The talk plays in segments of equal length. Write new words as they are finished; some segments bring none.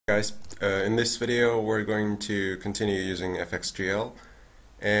Guys, in this video we're going to continue using FXGL,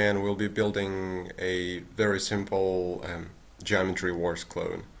 and we'll be building a very simple Geometry Wars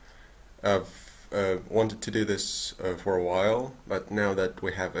clone. I've wanted to do this for a while, but now that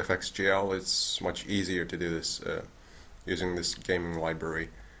we have FXGL it's much easier to do this using this gaming library.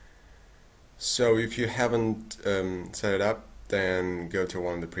 So if you haven't set it up, then go to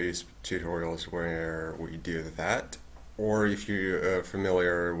one of the previous tutorials where we do that. Or if you're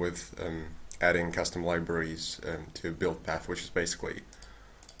familiar with adding custom libraries to build path, which is basically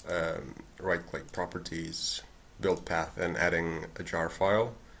right-click properties, build path, and adding a jar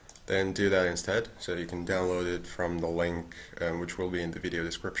file, then do that instead. So you can download it from the link which will be in the video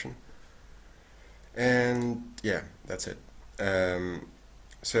description. And yeah, that's it.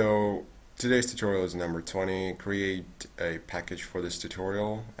 So today's tutorial is number 20. Create a package for this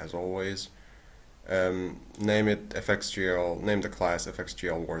tutorial, as always. Name it FXGL, name the class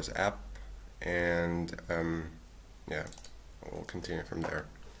FXGL Wars app, and yeah, we'll continue from there.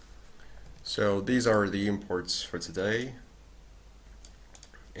 So these are the imports for today,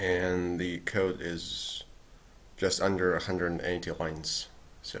 and the code is just under 180 lines,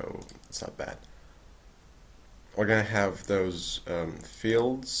 so it's not bad. We're gonna have those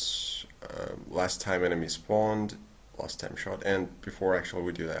fields, last time enemy spawned, last time shot, and before actually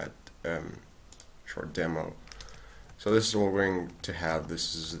we do that, short demo. So this is what we're going to have.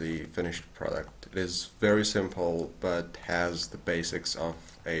 This is the finished product. It is very simple, but has the basics of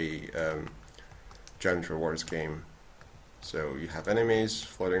a Geometry Wars game. So you have enemies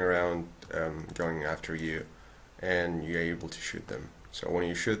floating around, going after you, and you're able to shoot them. So when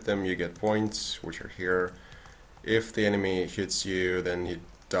you shoot them, you get points, which are here. If the enemy hits you, then he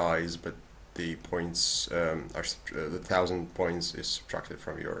dies, but the points the 1,000 points is subtracted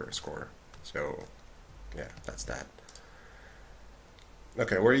from your score. So yeah, that's that.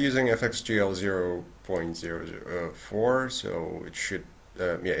 Okay, we're using FXGL 0.004, so it should,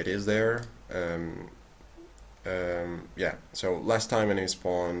 yeah, it is there. Yeah, so last time enemy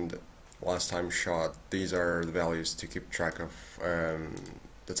spawned, last time shot, these are the values to keep track of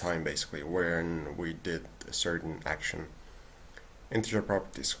the time, basically, when we did a certain action. Integer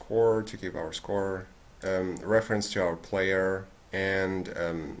property score to keep our score, reference to our player, and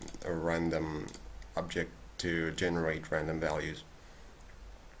a random object to generate random values.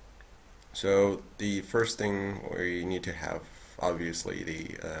 So the first thing we need to have, obviously,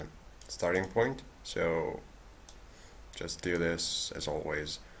 the starting point. So just do this as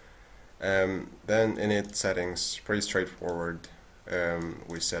always. Then init settings, pretty straightforward.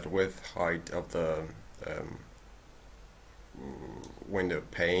 We set width, height of the window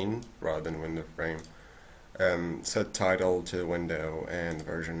pane rather than window frame. Set title to the window and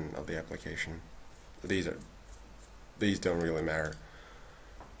version of the application. These don't really matter.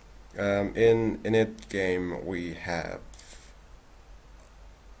 In init game we have,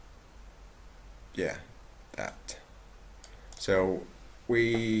 yeah, that. So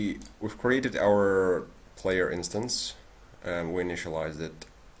we've created our player instance. We initialized it.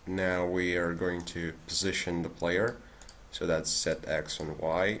 Now we are going to position the player. So that's set X and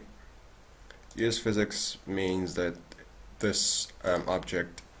Y. Use physics means that this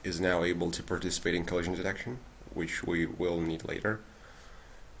object is now able to participate in collision detection, which we will need later.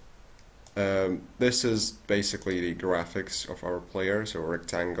 This is basically the graphics of our player, so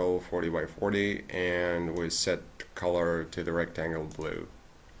rectangle 40 by 40, and we set color to the rectangle blue.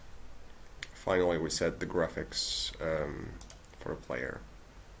 Finally, we set the graphics for the player,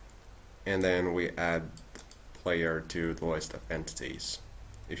 and then we add player to the list of entities.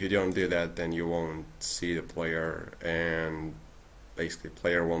 If you don't do that, then you won't see the player, and basically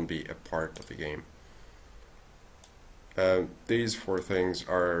player won't be a part of the game. These four things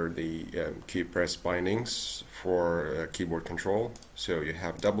are the key press bindings for keyboard control. So you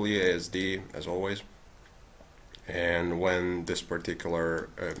have WASD as always, and when this particular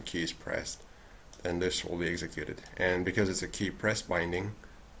key is pressed, then this will be executed. And because it's a key press binding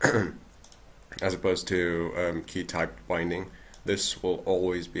as opposed to key typed binding, this will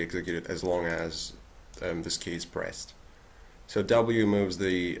always be executed as long as this key is pressed. So W moves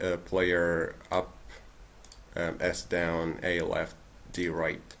the player up, S down, A left, D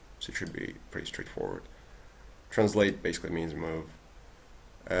right, so it should be pretty straightforward. Translate basically means move.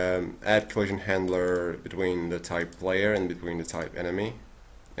 Add collision handler between the type player and between the type enemy,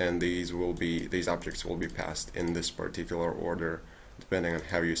 and these objects will be passed in this particular order depending on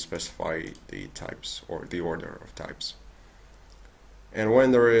how you specify the types or the order of types. And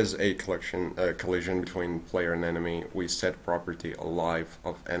when there is a collision between player and enemy, we set property alive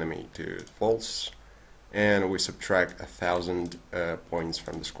of enemy to false, and we subtract 1,000 points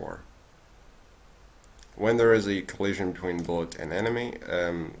from the score. When there is a collision between bullet and enemy,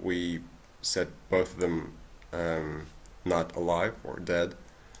 we set both of them not alive or dead,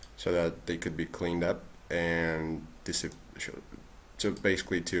 so that they could be cleaned up, and so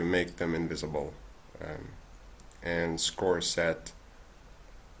basically to make them invisible. And score set,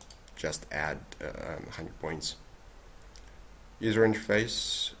 just add 100 points. User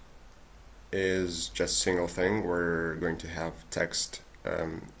interface is just a single thing. We're going to have text,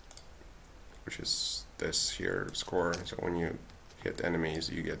 which is this here, score. So when you hit enemies,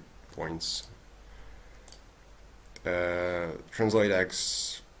 you get points. Translate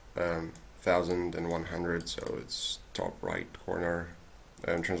X 1,100, so it's top right corner.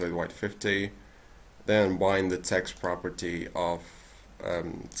 Translate Y to 50. Then bind the text property of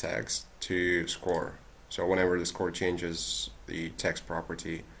text to score. So whenever the score changes, the text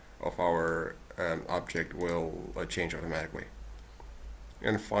property of our object will change automatically.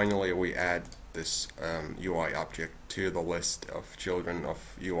 And finally, we add this UI object to the list of children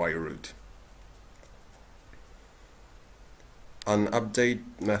of UI root. An update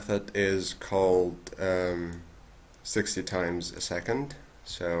method is called 60 times a second.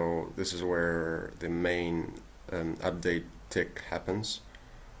 So this is where the main update tick happens.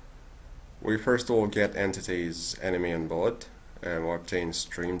 We first of all get entities enemy and bullet. We'll obtain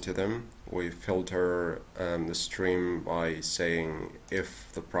stream to them. We filter the stream by saying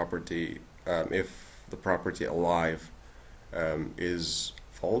if the property alive is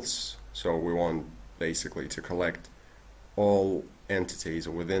false. So we want basically to collect all entities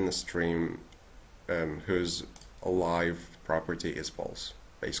within the stream whose alive property is false.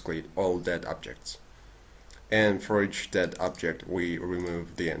 Basically all dead objects. And for each dead object we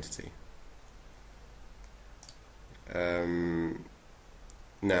remove the entity.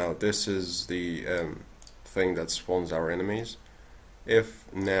 Now this is the thing that spawns our enemies. If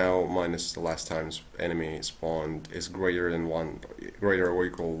now minus the last time's enemy spawned is greater or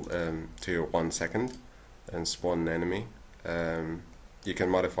equal to 1 second, and spawn an enemy, you can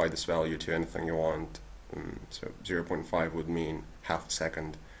modify this value to anything you want. So 0.5 would mean half a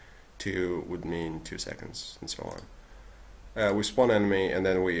second, 2 would mean 2 seconds, and so on. We spawn enemy, and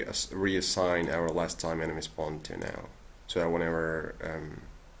then we reassign our last time enemy spawned to now, so that whenever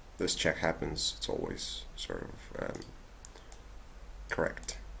this check happens, it's always sort of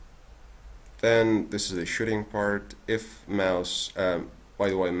correct. Then this is the shooting part. If mouse, by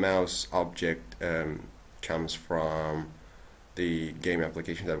the way, mouse object comes from the game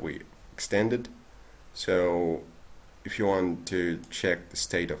application that we extended. So if you want to check the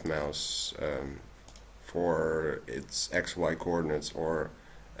state of mouse for its XY coordinates or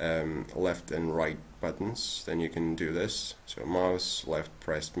left and right buttons, then you can do this. So mouse left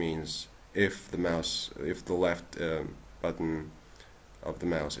pressed means if the left button of the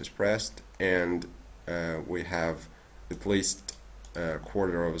mouse is pressed, and we have at least a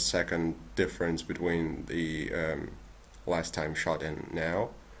quarter of a second difference between the last time shot and now,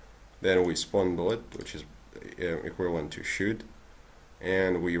 then we spawn bullet, which is equivalent to shoot,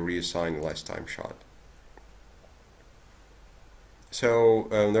 and we reassign the last time shot. So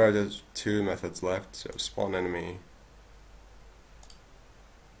there are just two methods left. So spawn enemy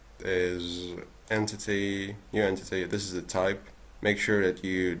is entity, new entity. This is the type. Make sure that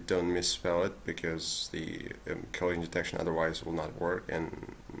you don't misspell it, because the collision detection otherwise will not work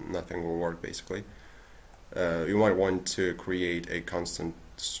and nothing will work basically. You might want to create a constant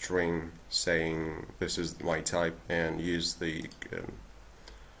string saying this is my type, and use the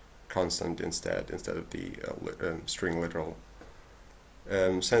constant instead of the string literal.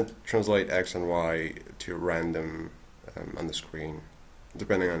 Translate X and Y to random on the screen.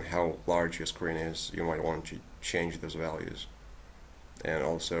 Depending on how large your screen is, you might want to change those values, and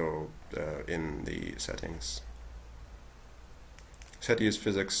also in the settings. Set use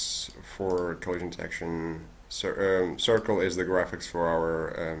physics for collision detection. Circle is the graphics for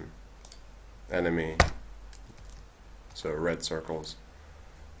our enemy, so red circles.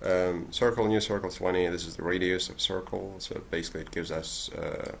 Circle, new circle 20, this is the radius of circle, so basically it gives us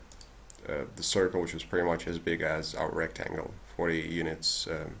the circle, which is pretty much as big as our rectangle, 40 units,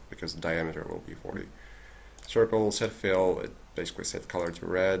 because the diameter will be 40. Circle, set fill, it basically set color to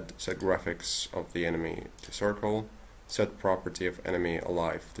red. Set graphics of the enemy to circle. Set property of enemy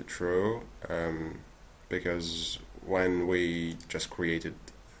alive to true, because when we just created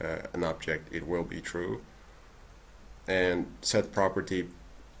an object, it will be true. And set property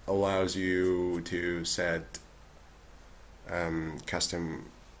allows you to set custom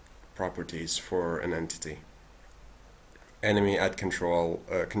properties for an entity. enemy at control.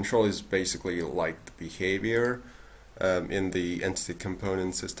 Control is basically like the behavior in the entity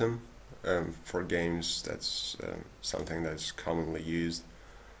component system. For games, that's something that's commonly used.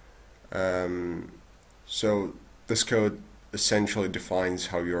 So this code essentially defines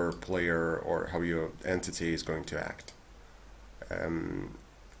how your player or how your entity is going to act.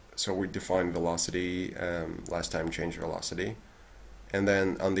 So we define velocity, last time change velocity, and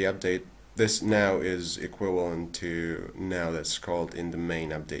then on the update, this now is equivalent to now that's called in the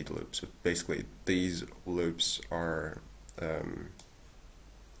main update loop. So basically these loops are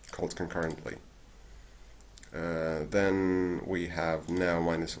called concurrently. Then we have now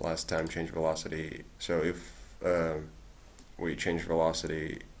minus last time change velocity. So if we change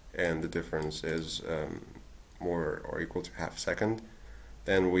velocity and the difference is more or equal to half second,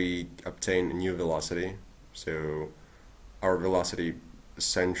 then we obtain a new velocity. So our velocity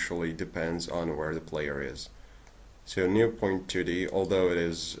essentially depends on where the player is. So new point 2D, although it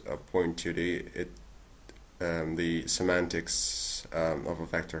is a point 2D, the semantics of a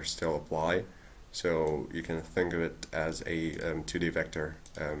vector still apply. So you can think of it as a 2D vector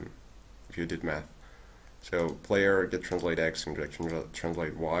if you did math. So player get translate x and get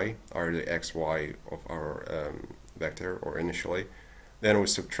translate y are the x, y of our vector, or initially. Then we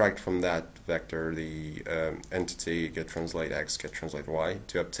subtract from that vector the entity get translate x, get translate y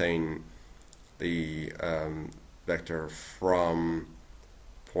to obtain the vector from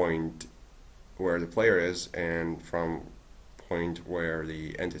point where the player is and from point where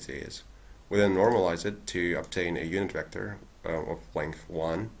the entity is. We then normalize it to obtain a unit vector of length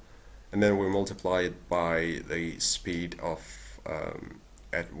 1, and then we multiply it by the speed of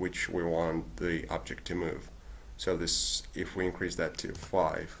at which we want the object to move. So this, if we increase that to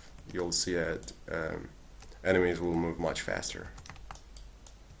 5, you'll see that enemies will move much faster,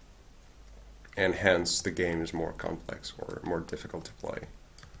 and hence the game is more complex or more difficult to play.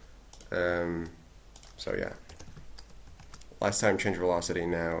 So yeah, last time change velocity.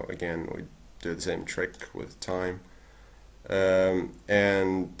 Now again we do the same trick with time,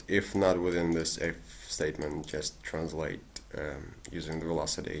 and if not within this if statement, just translate using the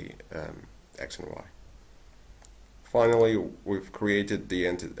velocity x and y. Finally, we've created the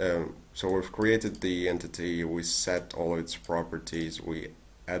entity. We set all its properties. We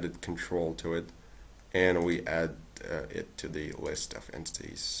added control to it, and we add it to the list of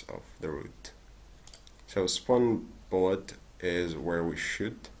entities of the root. So spawn bullet is where we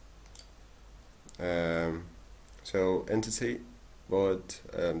shoot. So entity bullet,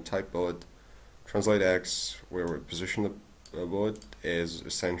 type bullet, translate x, where we position the bullet, is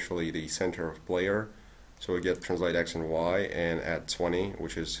essentially the center of player. So we get translate x and y and add 20,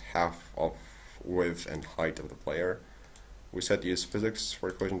 which is half of width and height of the player. We set use physics for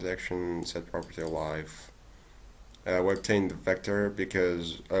collision detection, set property alive. We obtain the vector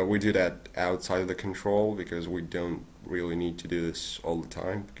because we do that outside of the control, because we don't really need to do this all the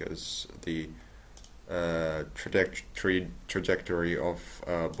time, because the trajectory of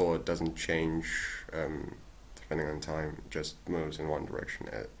bullet doesn't change depending on time, it just moves in one direction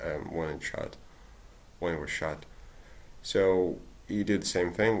when it was shot. So you do the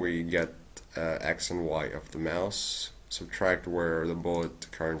same thing. We get x and y of the mouse, subtract where the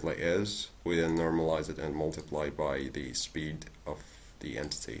bullet currently is, we then normalize it and multiply by the speed of the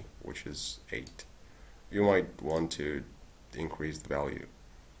entity, which is 8. You might want to increase the value.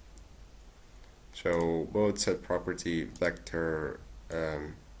 So bullet set property vector,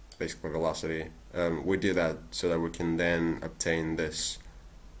 basically velocity. We do that so that we can then obtain this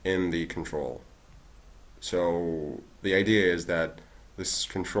in the control. So the idea is that this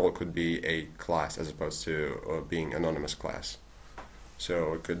control could be a class as opposed to being anonymous class.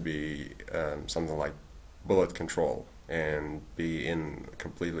 So it could be something like bullet control and be in a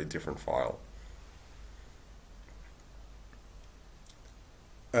completely different file.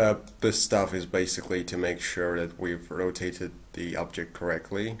 This stuff is basically to make sure that we've rotated the object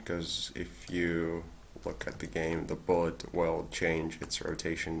correctly, because if you look at the game, the bullet will change its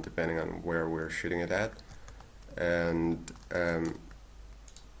rotation depending on where we're shooting it at. And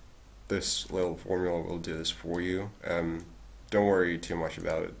this little formula will do this for you. Don't worry too much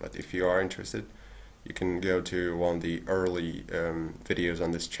about it, but if you are interested, you can go to one of the early videos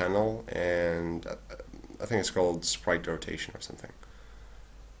on this channel, and I think it's called sprite rotation or something.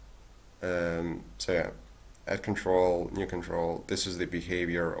 So yeah, add control, new control. This is the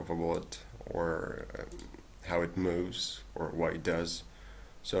behavior of a bullet, or how it moves, or what it does.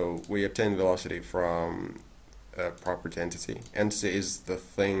 So we obtain velocity from property entity. Entity is the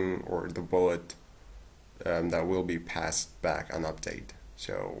thing or the bullet that will be passed back on update.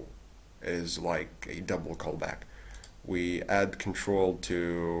 So it is like a double callback. we add control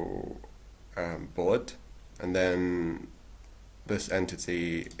to bullet, and then this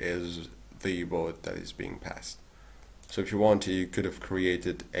entity is the bullet that is being passed. So if you want to, you could have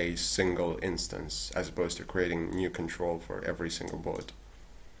created a single instance as opposed to creating new control for every single bullet.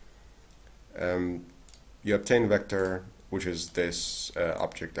 You obtain vector, which is this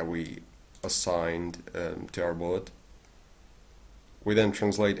object that we assigned to our bullet. We then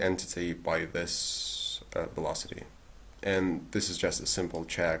translate entity by this velocity, and this is just a simple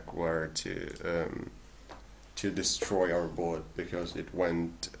check where to destroy our bullet because it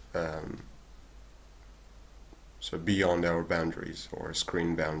went so beyond our boundaries or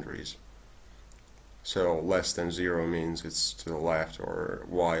screen boundaries. So less than 0 means it's to the left, or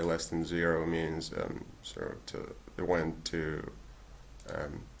y less than 0 means it went to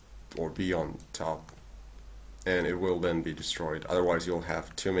or beyond top, and it will then be destroyed. Otherwise you'll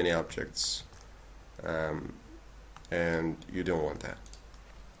have too many objects, and you don't want that.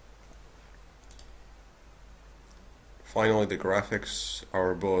 Finally, the graphics.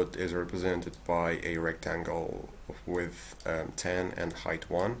 Our bullet is represented by a rectangle of width 10 and height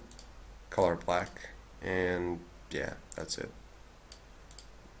 1, color black, and yeah, that's it.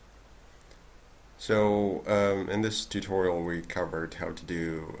 So in this tutorial we covered how to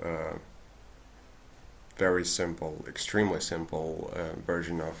do very simple, extremely simple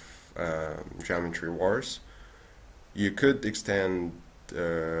version of Geometry Wars. You could extend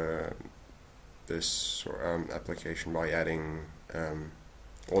this application by adding,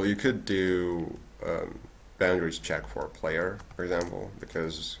 well, you could do boundaries check for a player, for example,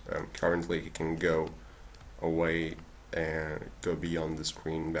 because currently he can go away and go beyond the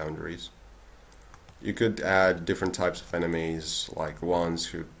screen boundaries. You could add different types of enemies, like ones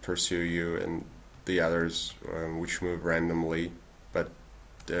who pursue you and the others which move randomly, but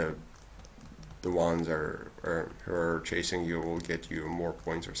the ones who are chasing you will get you more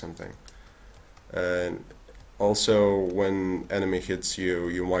points or something. And also, when enemy hits you,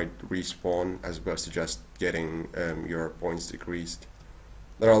 you might respawn as opposed to just getting your points decreased.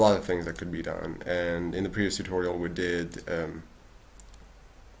 There are a lot of things that could be done, and in the previous tutorial we did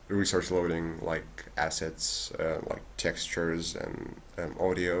resource loading, like assets, like textures and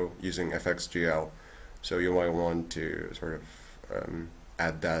audio using FXGL. So you might want to sort of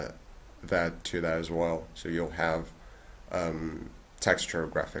add that to that as well. So you'll have texture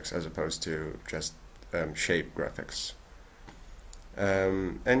graphics as opposed to just shape graphics.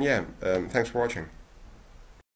 And yeah, thanks for watching.